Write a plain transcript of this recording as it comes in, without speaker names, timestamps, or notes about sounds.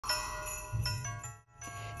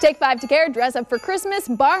Take 5 to Care, dress up for Christmas,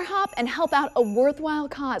 bar hop, and help out a worthwhile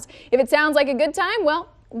cause. If it sounds like a good time, well,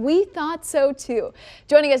 we thought so too.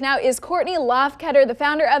 Joining us now is Courtney Lofketter, the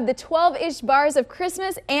founder of the 12-ish Bars of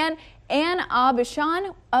Christmas, and Ann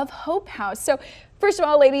Aubuchon of Hope House. So first of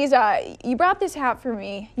all, ladies, you brought this hat for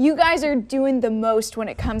me. You guys are doing the most when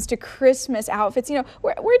it comes to Christmas outfits. You know,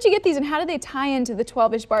 where'd you get these and how do they tie into the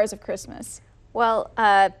 12-ish Bars of Christmas? Well,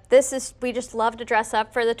 we just love to dress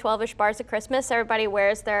up for the 12-ish Bars of Christmas. Everybody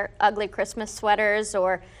wears their ugly Christmas sweaters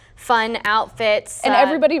or fun outfits. And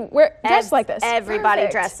everybody dressed like this. Everybody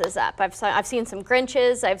Perfect. dresses up. I've seen some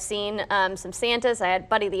Grinches. I've seen some Santas. I had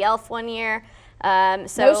Buddy the Elf one year. No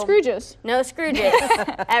Scrooges. No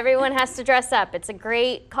Scrooges. Everyone has to dress up. It's a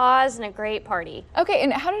great cause and a great party. Okay,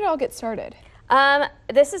 and how did it all get started?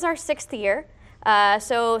 This is our 6th year.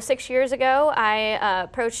 So 6 years ago, I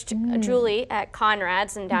approached Julie at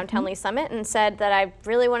Conrad's in downtown Lee Summit and said that I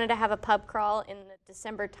really wanted to have a pub crawl in the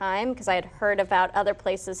December time because I had heard about other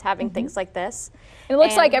places having things like this. It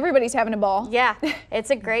looks like everybody's having a ball. Yeah, it's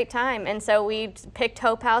a great time. And so we picked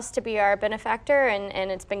Hope House to be our benefactor, and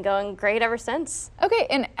it's been going great ever since. Okay,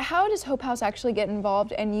 and how does Hope House actually get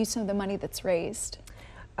involved and use some of the money that's raised?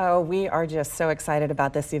 Oh, we are just so excited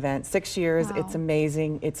about this event. 6 years, Wow. It's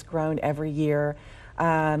amazing. It's grown every year.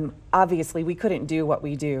 Obviously, we couldn't do what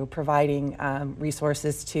we do, providing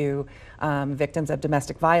resources to victims of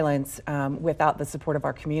domestic violence without the support of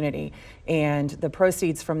our community. And the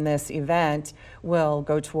proceeds from this event will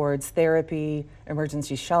go towards therapy,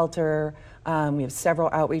 emergency shelter. We have several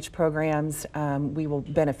outreach programs. We will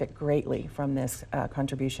benefit greatly from this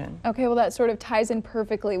contribution. Okay, well that sort of ties in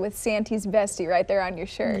perfectly with Santy's Bestie right there on your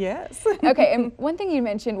shirt. Yes. Okay, and one thing you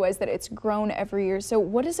mentioned was that it's grown every year. So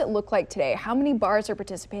what does it look like today? How many bars are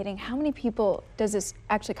participating? How many people does this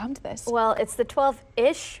actually come to this? Well, it's the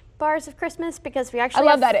 12-ish Bars of Christmas because we actually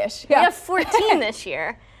I love that ish. Yeah. We have 14 this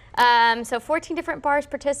year. So 14 different bars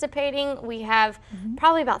participating. We have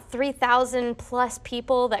probably about 3,000 plus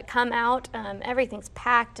people that come out. Everything's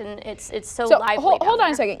packed and it's so lively. Hold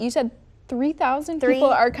on a second. You said 3,000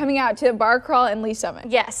 people are coming out to Bar Crawl in Lee Summit.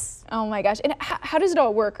 Yes. Oh my gosh. And how does it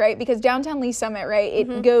all work, right? Because downtown Lee Summit, right,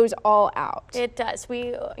 it goes all out. It does.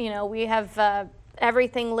 We have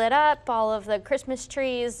everything lit up, all of the Christmas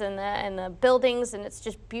trees and the buildings, and it's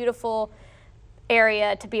just beautiful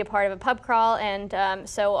area to be a part of a pub crawl. And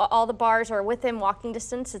so all the bars are within walking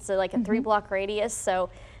distance. It's like a 3-block radius, so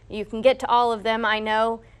you can get to all of them. I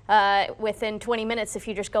know within 20 minutes if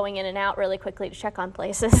you're just going in and out really quickly to check on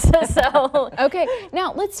places. So okay,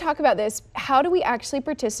 now let's talk about this. How do we actually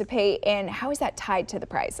participate and how is that tied to the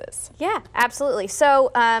prizes? Yeah, absolutely.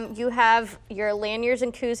 So you have your lanyards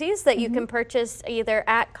and koozies that you can purchase either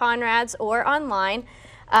at Conrad's or online.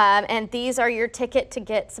 And these are your ticket to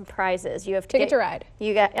get some prizes. You have ticket to ride.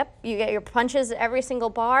 You get your punches at every single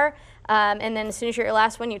bar, and then as soon as you're your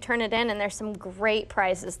last one, you turn it in, and there's some great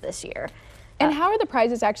prizes this year. And how are the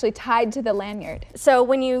prizes actually tied to the lanyard? So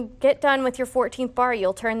when you get done with your 14th bar,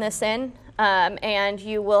 you'll turn this in, and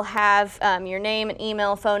you will have your name and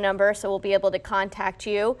email, phone number, so we'll be able to contact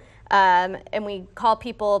you. And we call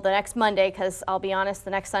people the next Monday because I'll be honest,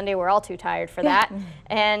 the next Sunday we're all too tired for that.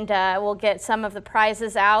 And we'll get some of the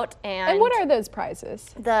prizes out. And what are those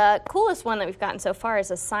prizes? The coolest one that we've gotten so far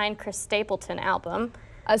is a signed Chris Stapleton album.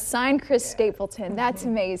 A signed Chris Stapleton. That's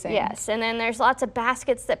amazing. Yes, and then there's lots of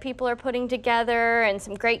baskets that people are putting together and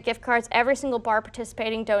some great gift cards. Every single bar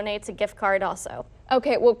participating donates a gift card also.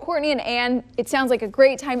 Okay, well, Courtney and Ann, it sounds like a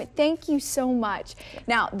great time. Thank you so much.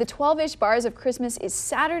 Now, the 12-ish Bars of Christmas is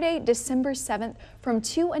Saturday, December 7th from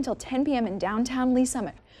 2 until 10 p.m. in downtown Lee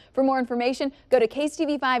Summit. For more information, go to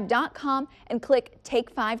KSTV5.com and click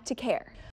Take 5 to Care.